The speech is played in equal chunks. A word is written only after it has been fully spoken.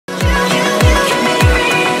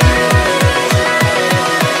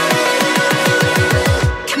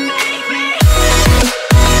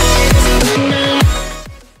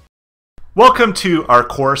Welcome to our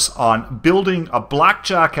course on building a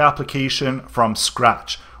Blackjack application from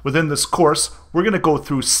scratch. Within this course, we're going to go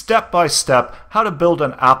through step by step how to build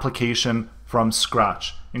an application from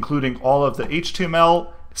scratch, including all of the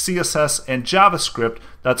HTML, CSS, and JavaScript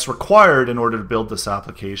that's required in order to build this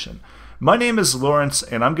application. My name is Laurence,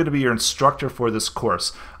 and I'm going to be your instructor for this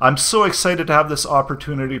course. I'm so excited to have this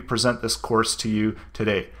opportunity to present this course to you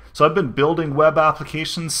today. So I've been building web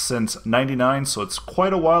applications since '99, so it's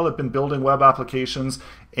quite a while I've been building web applications,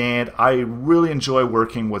 and I really enjoy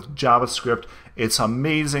working with JavaScript. It's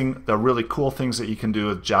amazing the really cool things that you can do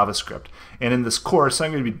with JavaScript. And in this course,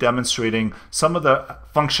 I'm going to be demonstrating some of the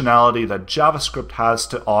functionality that JavaScript has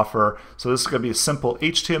to offer. So this is going to be a simple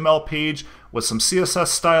HTML page with some CSS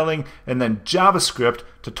styling and then JavaScript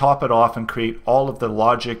to top it off and create all of the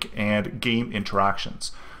logic and game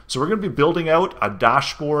interactions. So we're going to be building out a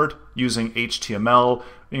dashboard using HTML,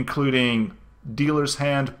 including dealer's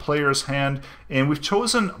hand, player's hand, and we've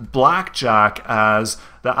chosen Blackjack as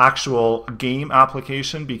the actual game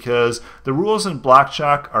application because the rules in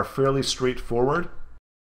Blackjack are fairly straightforward.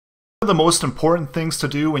 One of the most important things to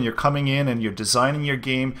do when you're coming in and you're designing your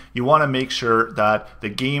game, you want to make sure that the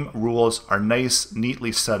game rules are nice,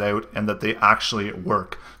 neatly set out, and that they actually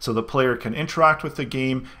work. So the player can interact with the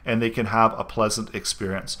game and they can have a pleasant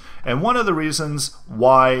experience. And one of the reasons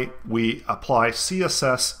why we apply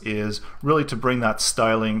CSS is really to bring that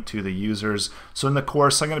styling to the users. So in the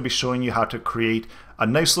course, I'm going to be showing you how to create a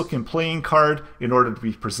nice looking playing card in order to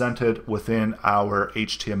be presented within our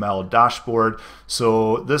HTML dashboard.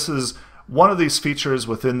 So this is one of these features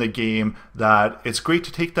within the game that it's great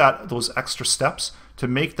to take those extra steps to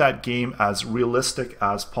make that game as realistic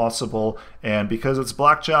as possible. And because it's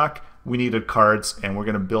Blackjack, we needed cards, and we're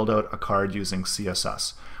going to build out a card using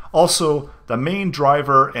CSS. Also, the main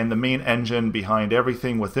driver and the main engine behind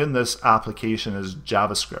everything within this application is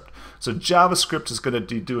JavaScript. So JavaScript is going to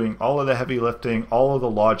be doing all of the heavy lifting, all of the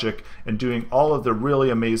logic, and doing all of the really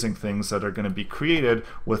amazing things that are going to be created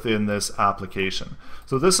within this application.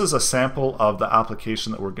 So this is a sample of the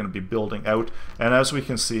application that we're going to be building out. And as we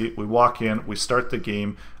can see, we walk in, we start the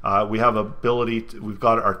game, we have we've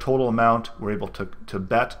got our total amount, we're able to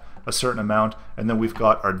bet a certain amount, and then we've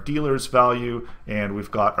got our dealer's value and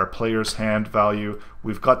we've got our player's hand value.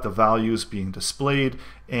 We've got the values being displayed,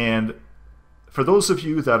 and for those of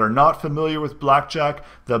you that are not familiar with Blackjack,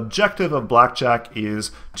 the objective of Blackjack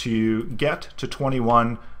is to get to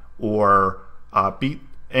 21 or beat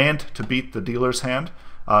the dealer's hand.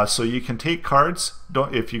 So you can take cards.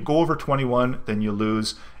 If you go over 21, then you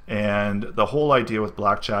lose. And the whole idea with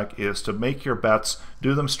Blackjack is to make your bets,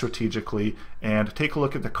 do them strategically, and take a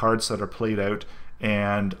look at the cards that are played out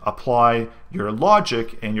and apply your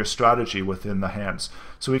logic and your strategy within the hands.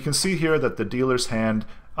 So we can see here that the dealer's hand,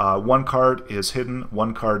 one card is hidden,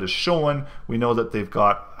 one card is shown. We know that they've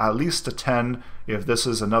got at least a 10. If this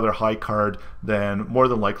is another high card, then more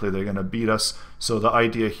than likely they're going to beat us. So the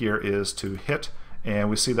idea here is to hit, and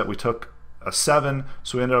we see that we took a 7,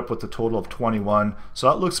 so we ended up with a total of 21. So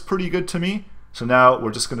that looks pretty good to me. So now we're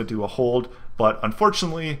just going to do a hold, but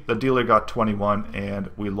unfortunately the dealer got 21 and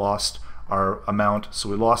we lost our amount, so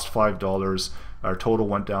we lost $5. Our total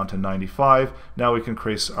went down to 95. Now we can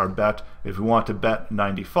increase our bet. If we want to bet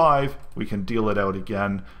 95, we can deal it out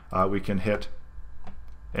again. We can hit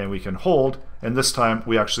and we can hold, and this time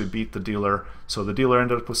we actually beat the dealer. So the dealer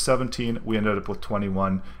ended up with 17, we ended up with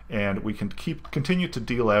 21, and we can continue to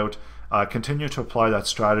deal out, continue to apply that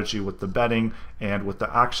strategy with the betting and with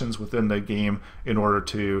the actions within the game in order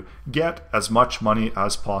to get as much money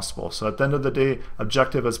as possible. So at the end of the day,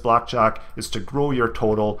 objective as Blackjack is to grow your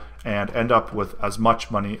total and end up with as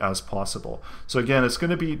much money as possible. So again, it's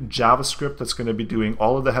going to be JavaScript that's going to be doing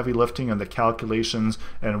all of the heavy lifting and the calculations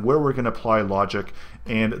and where we're going to apply logic.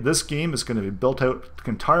 And this game is going to be built out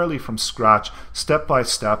entirely from scratch, step by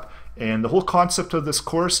step. And the whole concept of this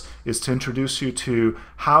course is to introduce you to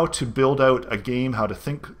how to build out a game, how to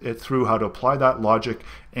think it through, how to apply that logic,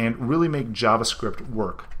 and really make JavaScript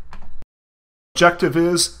work. Objective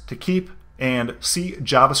is to keep and see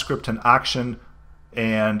JavaScript in action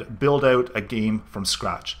and build out a game from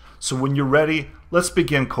scratch. So when you're ready, let's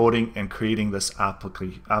begin coding and creating this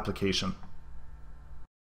application.